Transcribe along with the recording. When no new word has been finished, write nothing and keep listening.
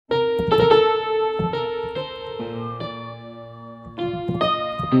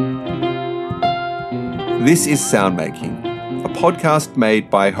This is Soundmaking, a podcast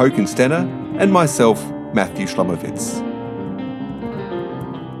made by Håkan Stenner and myself, Matthew Schlomowitz.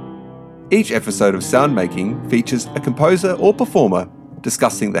 Each episode of Soundmaking features a composer or performer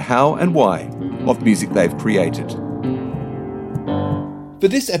discussing the how and why of music they've created. For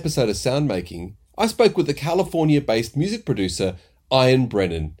this episode of Soundmaking, I spoke with the California-based music producer Ian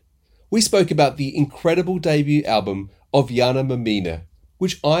Brennan. We spoke about the incredible debut album of Yana Mamina,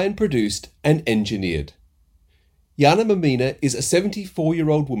 which Ian produced and engineered. Yana Mamina is a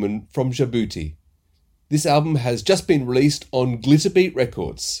 74-year-old woman from Djibouti. This album has just been released on Glitterbeat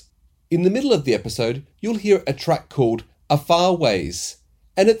Records. In the middle of the episode, you'll hear a track called Afar Ways,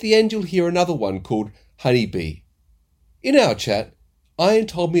 and at the end you'll hear another one called Honeybee. In our chat, Ian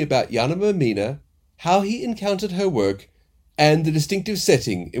told me about Yana Mamina, how he encountered her work, and the distinctive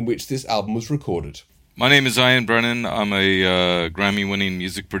setting in which this album was recorded. My name is Ian Brennan. I'm a Grammy-winning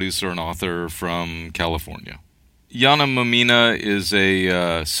music producer and author from California. Yana Mamina is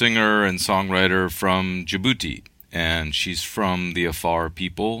a singer and songwriter from Djibouti, and she's from the Afar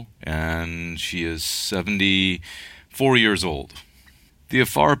people, and she is 74 years old. The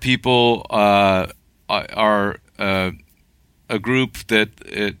Afar people are a group that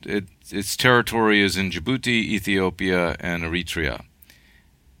its territory is in Djibouti, Ethiopia, and Eritrea.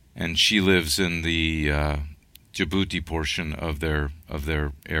 And she lives in the Djibouti portion of their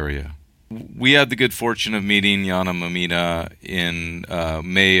area. We had the good fortune of meeting Yana Mamina in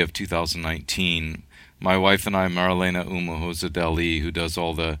May of 2019. My wife and I, Marilena Umuhoza-Dali, who does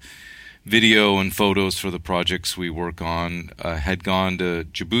all the video and photos for the projects we work on, had gone to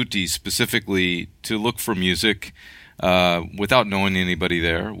Djibouti specifically to look for music without knowing anybody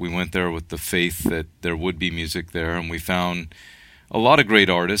there. We went there with the faith that there would be music there, and we found a lot of great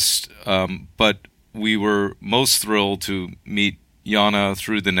artists, but we were most thrilled to meet Yana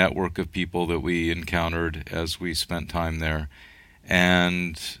through the network of people that we encountered as we spent time there.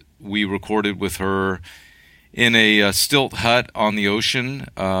 And we recorded with her in a stilt hut on the ocean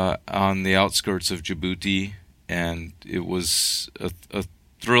on the outskirts of Djibouti, and it was a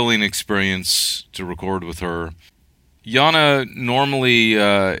thrilling experience to record with her. Yana normally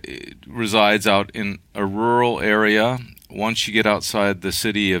resides out in a rural area. Once you get outside the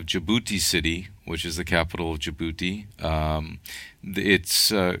city of Djibouti City, which is the capital of Djibouti,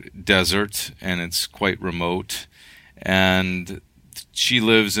 it's desert and it's quite remote. And she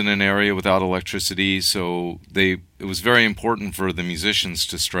lives in an area without electricity, so it was very important for the musicians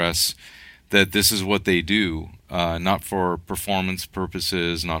to stress that this is what they do, not for performance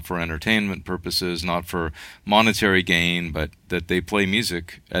purposes, not for entertainment purposes, not for monetary gain, but that they play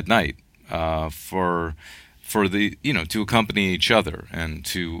music at night for the, to accompany each other and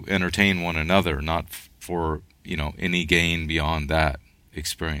to entertain one another, not for, any gain beyond that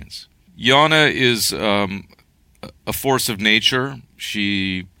experience. Yana is a force of nature.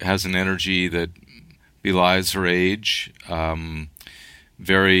 She has an energy that belies her age,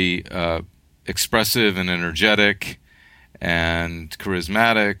 very expressive and energetic and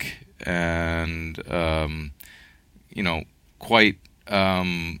charismatic and, quite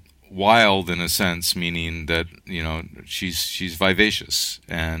wild in a sense, meaning that, she's vivacious.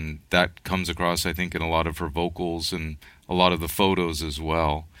 And that comes across, I think, in a lot of her vocals and a lot of the photos as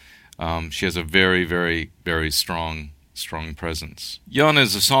well. She has a very, very, very strong presence. Yana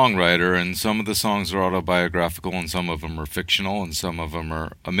is a songwriter, and some of the songs are autobiographical, and some of them are fictional, and some of them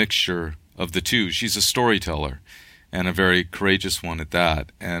are a mixture of the two. She's a storyteller, and a very courageous one at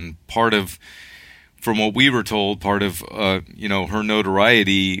that. And from what we were told, part of her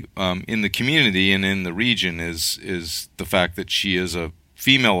notoriety in the community and in the region is the fact that she is a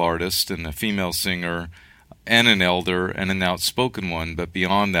female artist and a female singer and an elder and an outspoken one, but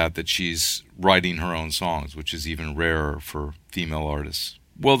beyond that she's writing her own songs, which is even rarer for female artists.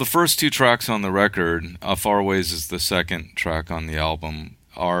 Well, the first two tracks on the record, Far Ways is the second track on the album,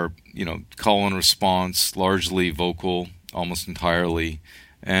 are, call and response, largely vocal, almost entirely,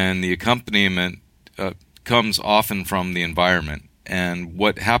 and the accompaniment comes often from the environment. And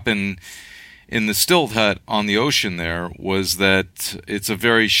what happened in the stilt hut on the ocean there was that it's a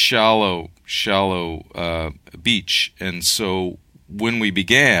very shallow beach, and so when we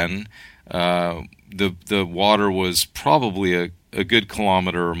began, the water was probably a good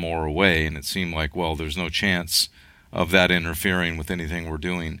kilometer or more away, and it seemed like, well, there's no chance of that interfering with anything we're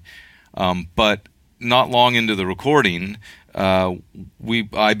doing. But not long into the recording,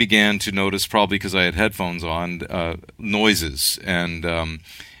 I began to notice, probably because I had headphones on, noises, and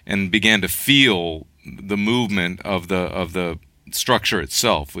began to feel the movement of the structure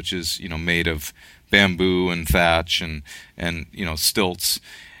itself, which is made of bamboo and thatch and stilts.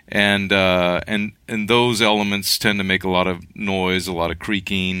 and those elements tend to make a lot of noise, a lot of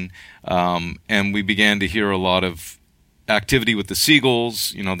creaking, and we began to hear a lot of activity with the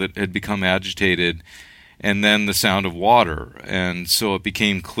seagulls, that had become agitated, and then the sound of water. And so it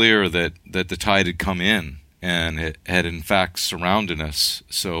became clear that the tide had come in, and it had in fact surrounded us.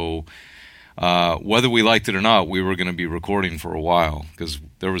 So whether we liked it or not, we were going to be recording for a while, because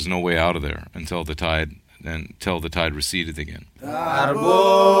there was no way out of there until the tide receded again.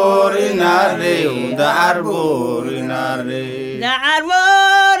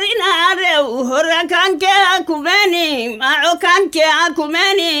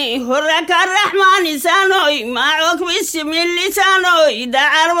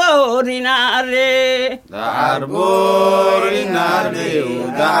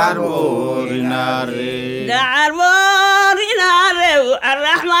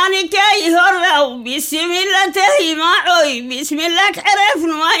 بسم الله تهيماعي بسم الله عرف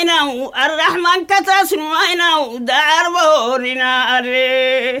نوينه الرحمن كتاس نوينه دار بورنا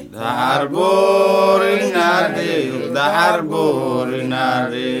ري دار بورنا ري دار بورنا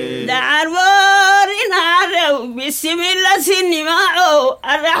ري دار بورنا ري بسم الله سني معو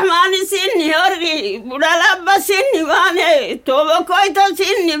الرحمن سني هري بدل سني ماني توبه كويت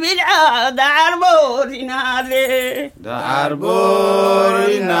سني بالع دار بورنا ري دار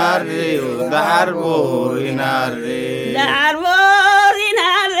بورنا ري دار بورنا ري دار بورنا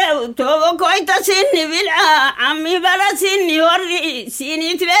ري توبه كويت سني بالع عمي بلا سني هري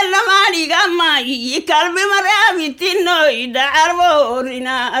سني تبلا مالي قما يكلب مرابي تنوي دار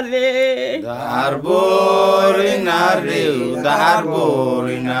بورنا ري دار بورنا ري دار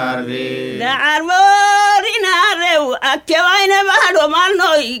بورنا ري دار بورنا ري أكواين بارو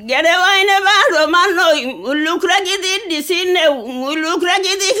مانوي جرواين بارو مانوي ملوك رجدي دي سنو ملوك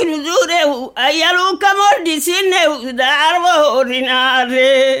رجدي نزوره أيلو كمر دي سنو دار بورنا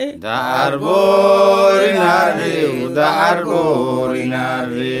ري دار بورنا ري دار بورنا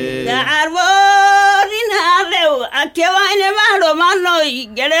ري دار بورنا ري أكواين بارو مانوي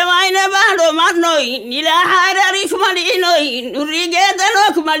جرواين بارو مانوي نلا حراريك مالينوي نوري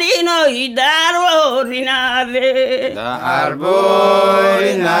جدنوك مالينوي دار بورنا ري دار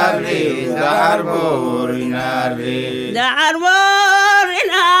بورنا ري دار بورنا ري دار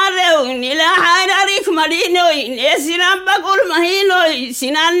بورنا ري نلا حراريك مالينوي نسينا بقول مهينوي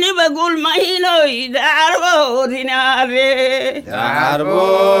سناني بقول مهينوي دار بورنا ري دار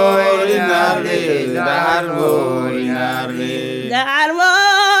بورنا ري دار بورنا ري دار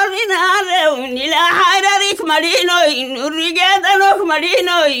بورنا ري نلا حراريك مالينوي نوري جدنوك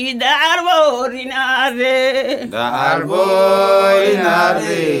مالينوي دار بورنا ري دار بورنا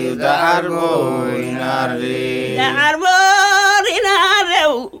ري دار بورنا ري دار بورنا ري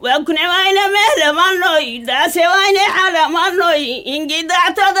وكنا وين مهل مانوي دا سوين حرم مانوي إنجي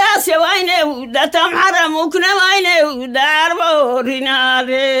دعت دا سوين دا تم حرم وكنا وين دار بورنا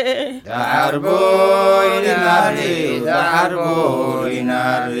ري دار بورنا ري دار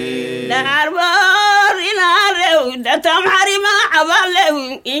بورنا ري دار بورنا ري دا تم حرم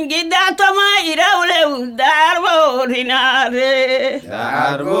عبالو إنجي دعت ما يراولو دار بورنا ري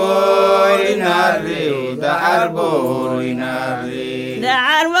دار بورنا ري دار بورنا ري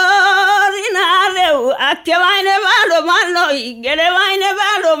دار بورنا ري أكواين بالو مانوي جرواين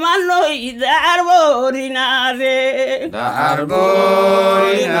بالو مانوي دار بورنا ري دار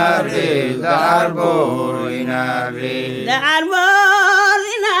بورنا ري دار بورنا ري دار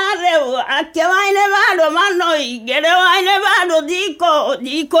بورنا ري أكواين بالو مانوي جرواين بالو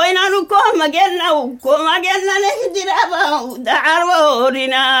ديكو إنانو كوما جنا نهدرابا دار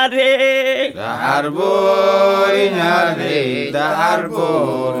بورنا ري دار بورنا ري دار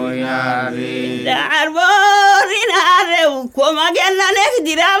بورنا ري دار بورنا ري كوما جنا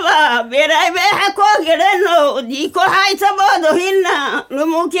نهدرابا بيراي بيحكو جرنو ديكو هاي تبودو هنا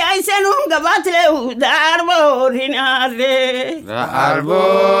نموكي عيسنون قباتلو دار بورنا ري دار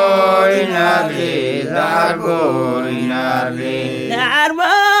بورنا ري دار بورنا ري دار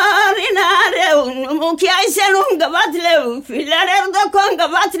بورنا ري نموكي عيسنون قباتلو في الأرض كون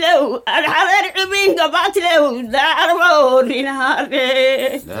قباتلو الحرر عبين قباتلو دار بورنا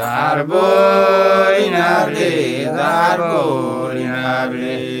ري دار بورنا ري دار بورنا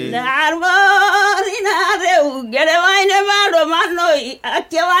ري دار بورنا ري جرواين بالو مانوي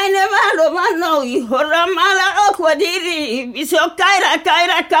أكواين بالو مانوي هرم على أكوا ديري بسو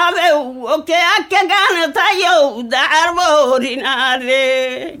كايرا كابو أوكي أكيغان تايو دار بورنا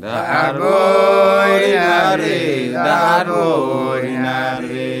ري دار بورنا ري دار بورنا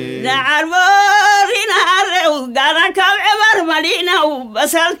ري دار بورنا ري غانا كابو مدينة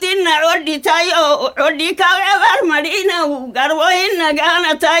وبسلتنا عودي تايو عودي كعبر مدينة وقربوين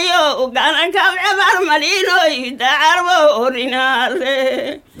قانا تايو وقانا كعبر مدينة يدعربو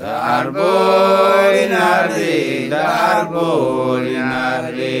ريناري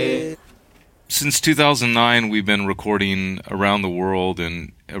Since 2009, we've been recording around the world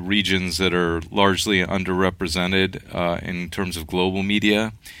in regions that are largely underrepresented in terms of global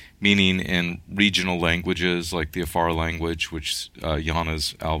media, meaning in regional languages like the Afar language, which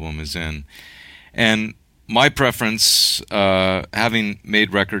Jana's album is in. And my preference, having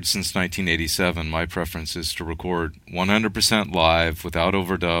made records since 1987, my preference is to record 100% live without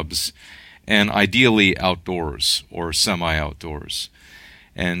overdubs and ideally outdoors or semi-outdoors.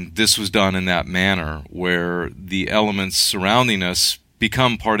 And this was done in that manner where the elements surrounding us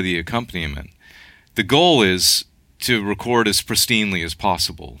become part of the accompaniment. The goal is to record as pristinely as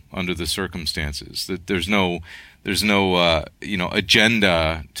possible under the circumstances. That there's no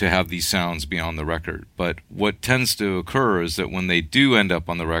agenda to have these sounds be on the record. But what tends to occur is that when they do end up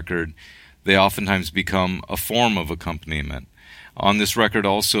on the record, they oftentimes become a form of accompaniment. On this record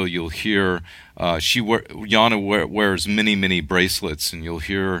also you'll hear Jana wears many bracelets, and you'll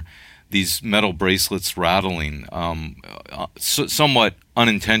hear these metal bracelets rattling somewhat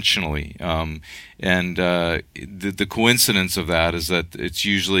unintentionally. And the coincidence of that is that it's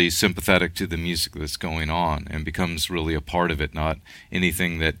usually sympathetic to the music that's going on and becomes really a part of it, not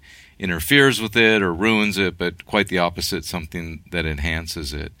anything that interferes with it or ruins it, but quite the opposite, something that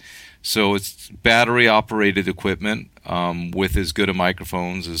enhances it. So it's battery-operated equipment with as good a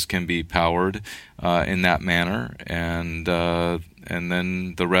microphones as can be powered in that manner, and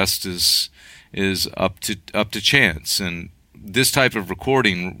then the rest is up to chance. And this type of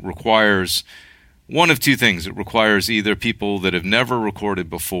recording requires one of two things. It requires either people that have never recorded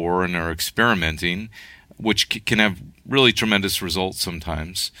before and are experimenting, which can have really tremendous results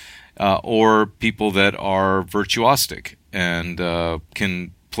sometimes, or people that are virtuosic and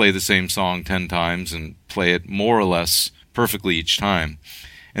can play the same song 10 times and play it more or less perfectly each time.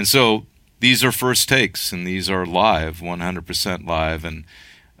 And so these are first takes, and these are live, 100% live. And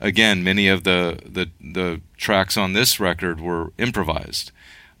again, many of the tracks on this record were improvised.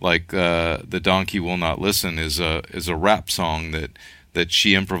 Like The Donkey Will Not Listen is a rap song that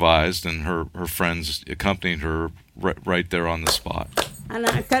she improvised, and her friends accompanied her right there on the spot.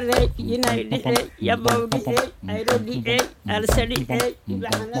 أنا كري ينايدي يبودي أيرودي أرسلي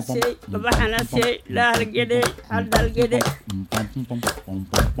بحناسي بحناسي لا رجدي حد الجدي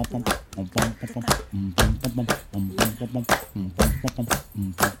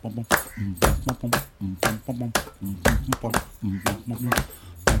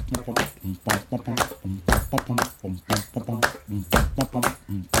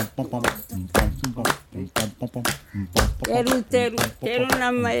teru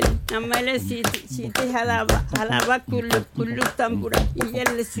namaile siti halaba kullu tambura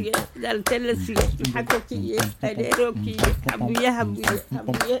yelle sige dal telle sige hakoki adero ki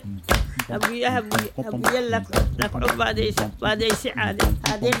abuya lak ubade saade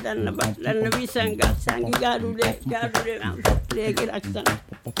ade dan nabi sangi garu le legir aksan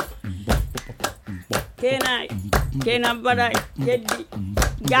kena barai jeddi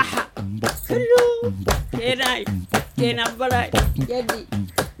gaha kullu kena barai jeddi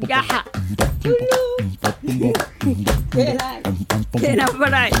gaha kullu kena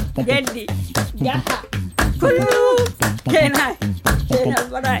barai jeddi gaha kullu kena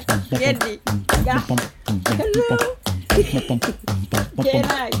barai jeddi gaha kullu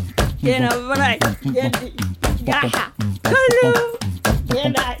kena barai jeddi gaha kullu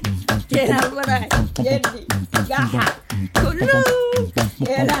kena barai jeddi gaha kullu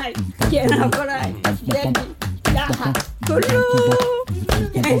kena barai jeddi gaha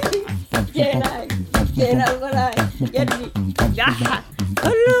kullu kena barai jeddi gaha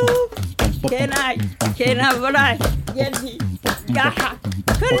kullu kena barai jeddi gaha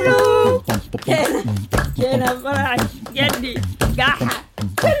kullu kena barai jeddi gaha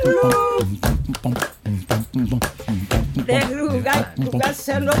kullu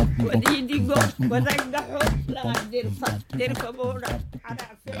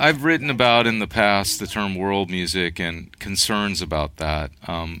I've written about in the past the term world music and concerns about that,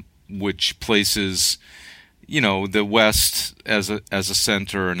 which places, the West as a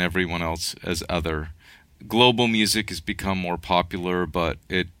center and everyone else as other. Global music has become more popular, but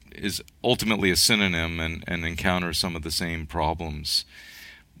it is ultimately a synonym and encounters some of the same problems.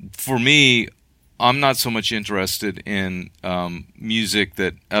 For me, I'm not so much interested in music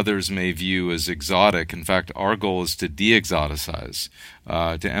that others may view as exotic. In fact, our goal is to de-exoticize,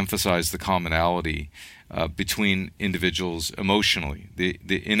 to emphasize the commonality between individuals emotionally.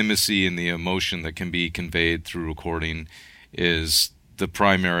 The intimacy and the emotion that can be conveyed through recording is the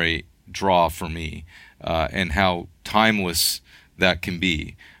primary draw for me, and how timeless that can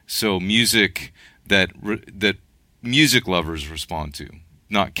be. So music that music lovers respond to,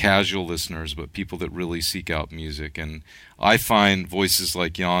 not casual listeners, but people that really seek out music. And I find voices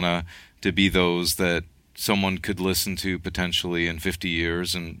like Jana to be those that someone could listen to potentially in 50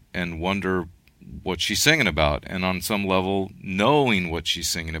 years and wonder what she's singing about, and on some level knowing what she's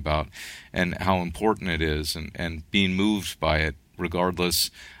singing about and how important it is, and being moved by it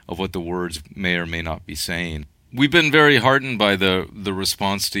regardless of what the words may or may not be saying. We've been very heartened by the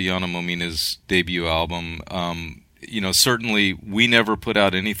response to Jana Momina's debut album. Certainly we never put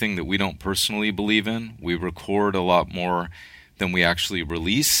out anything that we don't personally believe in. We record a lot more than we actually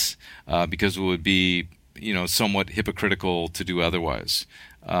release, because it would be somewhat hypocritical to do otherwise.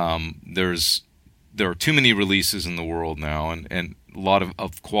 There are too many releases in the world now, and a lot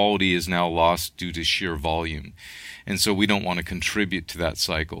of quality is now lost due to sheer volume. And so we don't want to contribute to that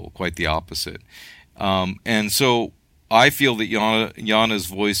cycle, quite the opposite. And so I feel that Jana's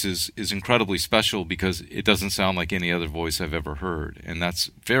voice is incredibly special because it doesn't sound like any other voice I've ever heard. And that's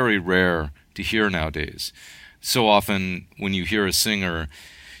very rare to hear nowadays. So often when you hear a singer,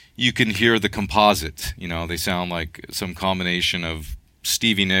 you can hear the composite. They sound like some combination of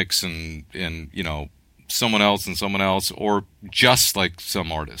Stevie Nicks and someone else, or just like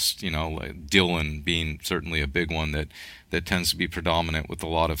some artist, like Dylan being certainly a big one that tends to be predominant with a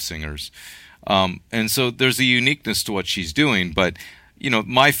lot of singers. And so there's a uniqueness to what she's doing, but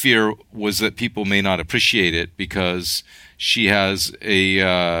my fear was that people may not appreciate it because she has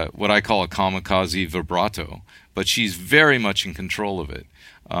a what I call a kamikaze vibrato, but she's very much in control of it.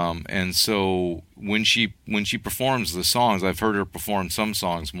 And so when she performs the songs, I've heard her perform some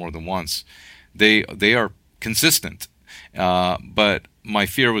songs more than once. They are consistent, but my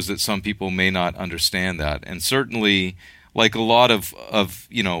fear was that some people may not understand that. And certainly, like a lot of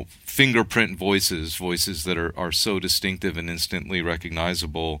fingerprint voices that are so distinctive and instantly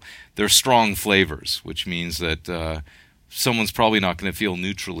recognizable, they're strong flavors, which means that someone's probably not going to feel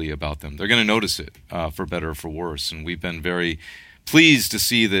neutrally about them. They're going to notice it, for better or for worse. And we've been very pleased to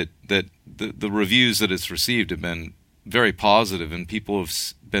see that the reviews that it's received have been very positive, and people have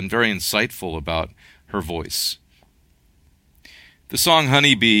been very insightful about her voice. The song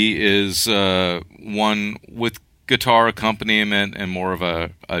Honeybee is one with guitar accompaniment and more of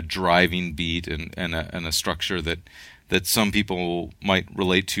a driving beat and a structure that some people might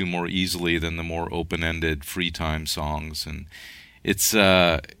relate to more easily than the more open-ended free time songs. And it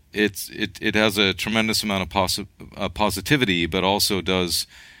has a tremendous amount of positivity, but also does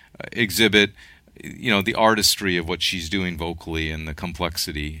exhibit the artistry of what she's doing vocally and the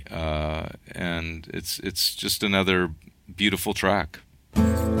complexity, and it's just another beautiful track.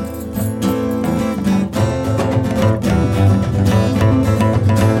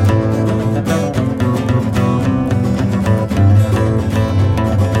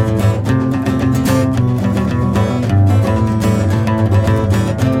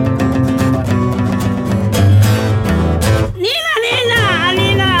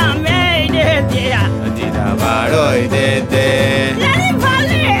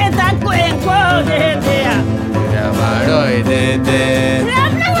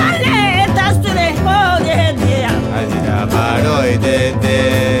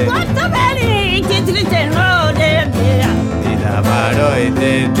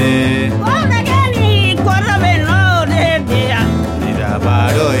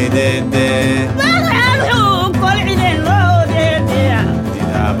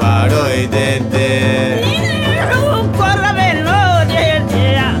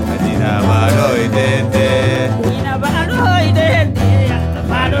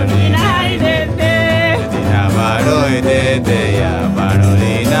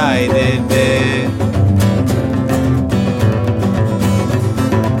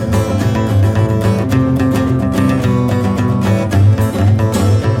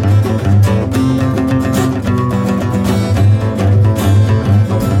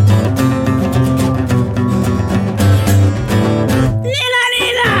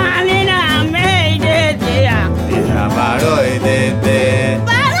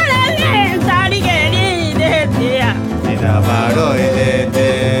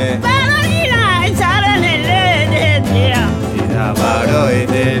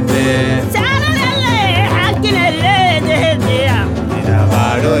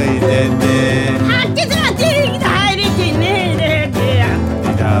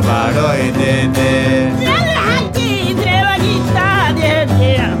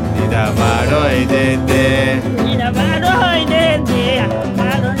 de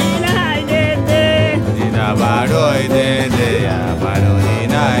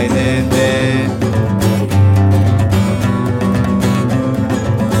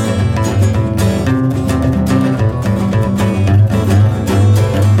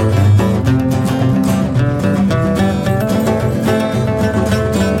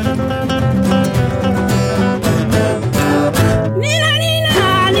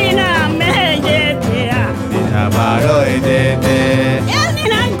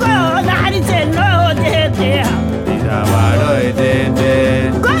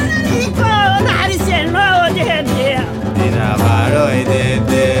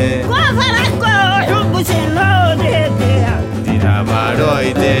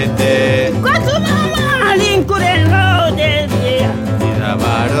de. Quanto mamma l'incurello de dia. Nina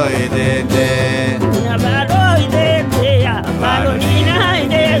baroi de. Nina baroi de dia. Barolina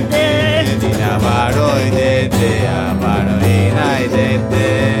de de. Nina baroi de. Barolina de.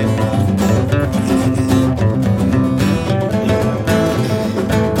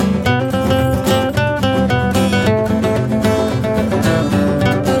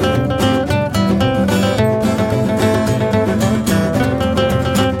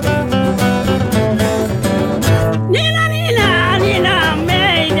 Nina Nina Nina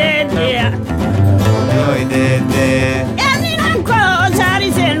me de dia. Baroi de. E Nina cosa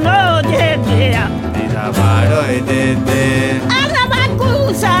risendo de dia. Nina baroi de. Arabacu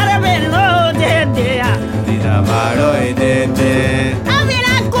sarabello de dia. Nina baroi de.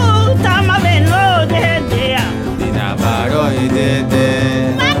 Aviracu tamabello de dia. Nina baroi de.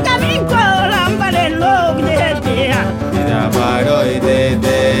 Macaminco lambarello de dia. Nina baroi de.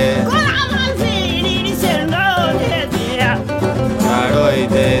 Con la malfini risendo de dia. Baroi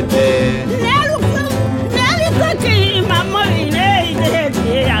de. Nelu cocchi mamma vinei de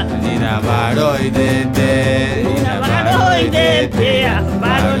dia. Nina baroi de. Nina baroi de dia.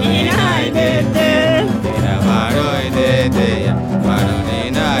 Barolina de de. Nina baroi de.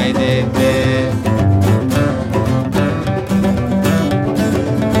 Barolina de.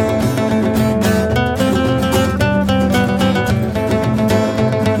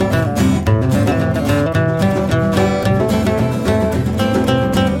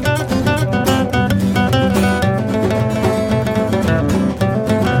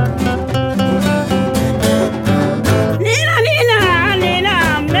 Nina Nina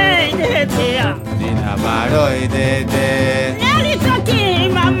Nina me de dia. Nina baroi de. Nelu cocchi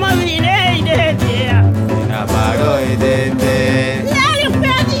mamma vinei de dia. Nina baroi de. Nelu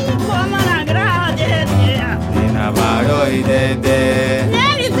pedi come la grade dia. Nina baroi de.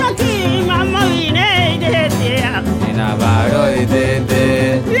 Nelu cocchi mamma vinei de dia. Nina baroi de.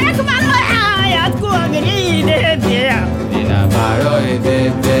 Lek malo ayat kuagri de dia. Nina baroi de.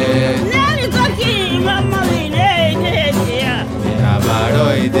 Nelu cocchi mamma vinei de dia. Nina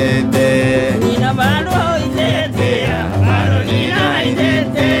baroi de. Nina baroi de dia. Barolina de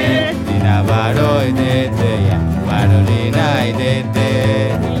de. Nina baroi de. Barolina de.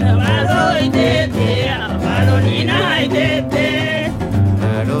 Nina baroi de dia. Barolina de de.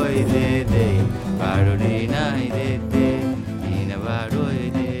 Baroi de. Barolina de. Nina baroi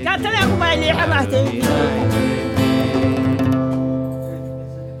de. Katale kubaili habate.